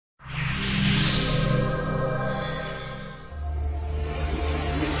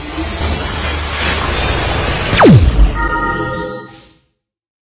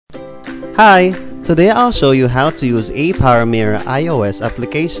Hi! Today I'll show you how to use ApowerMirror iOS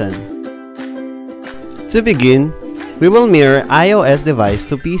application. To begin, we will mirror iOS device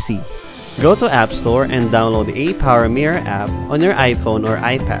to PC. Go to App Store and download the ApowerMirror app on your iPhone or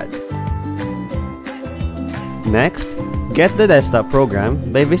iPad. Next, get the desktop program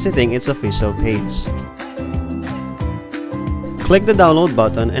by visiting its official page. Click the download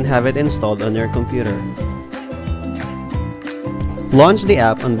button and have it installed on your computer. Launch the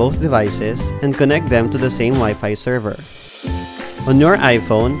app on both devices and connect them to the same Wi-Fi server. On your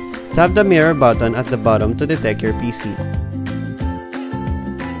iPhone, tap the mirror button at the bottom to detect your PC.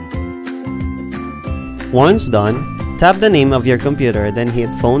 Once done, tap the name of your computer, then hit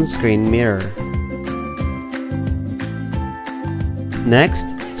Phone Screen Mirror. Next,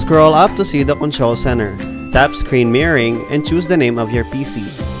 scroll up to see the control center. Tap Screen Mirroring and choose the name of your PC.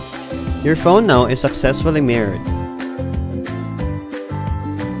 Your phone now is successfully mirrored.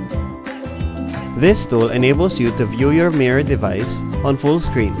 This tool enables you to view your mirrored device on full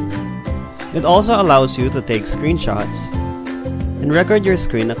screen. It also allows you to take screenshots and record your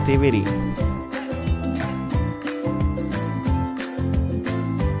screen activity.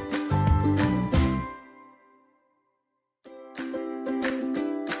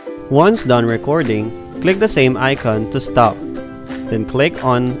 Once done recording, click the same icon to stop. Then click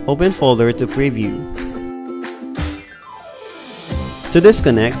on Open Folder to preview. To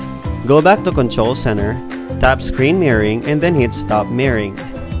disconnect, go back to Control Center, tap Screen Mirroring and then hit Stop Mirroring.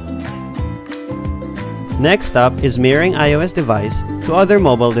 Next up is mirroring iOS device to other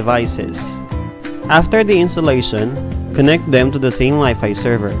mobile devices. After the installation, connect them to the same Wi-Fi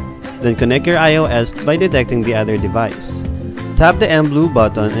server. Then connect your iOS by detecting the other device. Tap the blue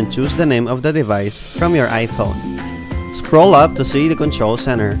button and choose the name of the device from your iPhone. Scroll up to see the Control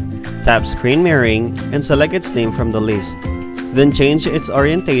Center. Tap Screen Mirroring and select its name from the list. Then change its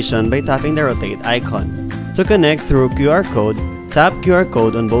orientation by tapping the rotate icon. To connect through QR code, tap QR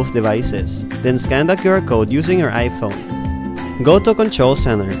code on both devices. Then scan the QR code using your iPhone. Go to Control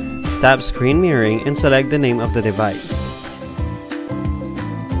Center, tap Screen Mirroring and select the name of the device.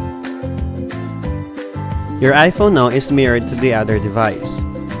 Your iPhone now is mirrored to the other device.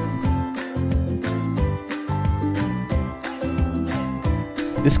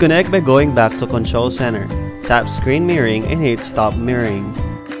 Disconnect by going back to Control Center. Tap Screen Mirroring and hit Stop Mirroring.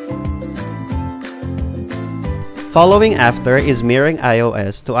 Following after is mirroring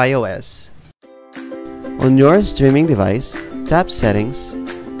iOS to iOS. On your streaming device, tap Settings,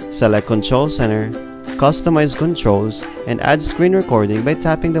 select Control Center, Customize Controls, and add screen recording by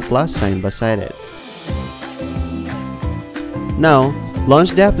tapping the plus sign beside it. Now,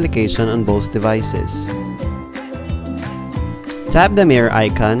 launch the application on both devices. Tap the mirror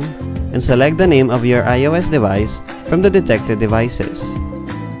icon and select the name of your iOS device from the detected devices.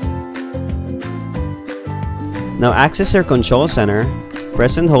 Now access your Control Center,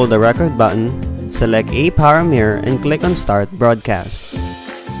 press and hold the record button, select ApowerMirror and click on Start Broadcast.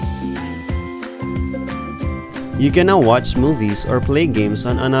 You can now watch movies or play games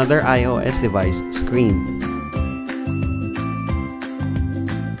on another iOS device screen.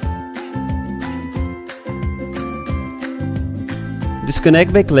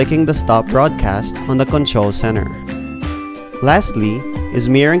 Disconnect by clicking the Stop Broadcast on the Control Center. Lastly is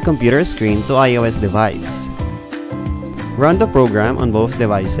mirroring computer screen to iOS device. Run the program on both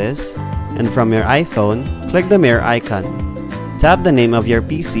devices, and from your iPhone, click the mirror icon. Tap the name of your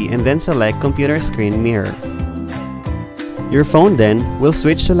PC and then select Computer Screen Mirror. Your phone then will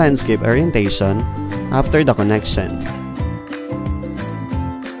switch to landscape orientation after the connection.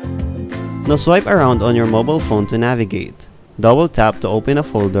 Now swipe around on your mobile phone to navigate. Double tap to open a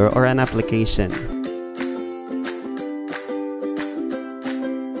folder or an application.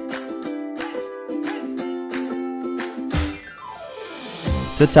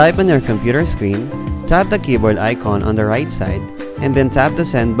 To type on your computer screen, tap the keyboard icon on the right side and then tap the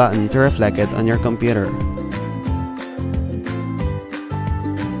send button to reflect it on your computer.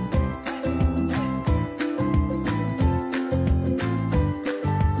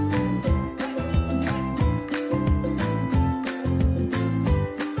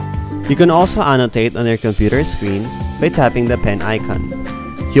 You can also annotate on your computer screen by tapping the pen icon.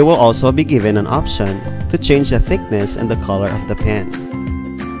 You will also be given an option to change the thickness and the color of the pen.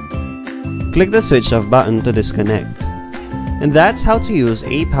 Click the switch off button to disconnect. And that's how to use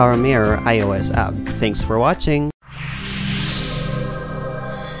ApowerMirror iOS app. Thanks for watching!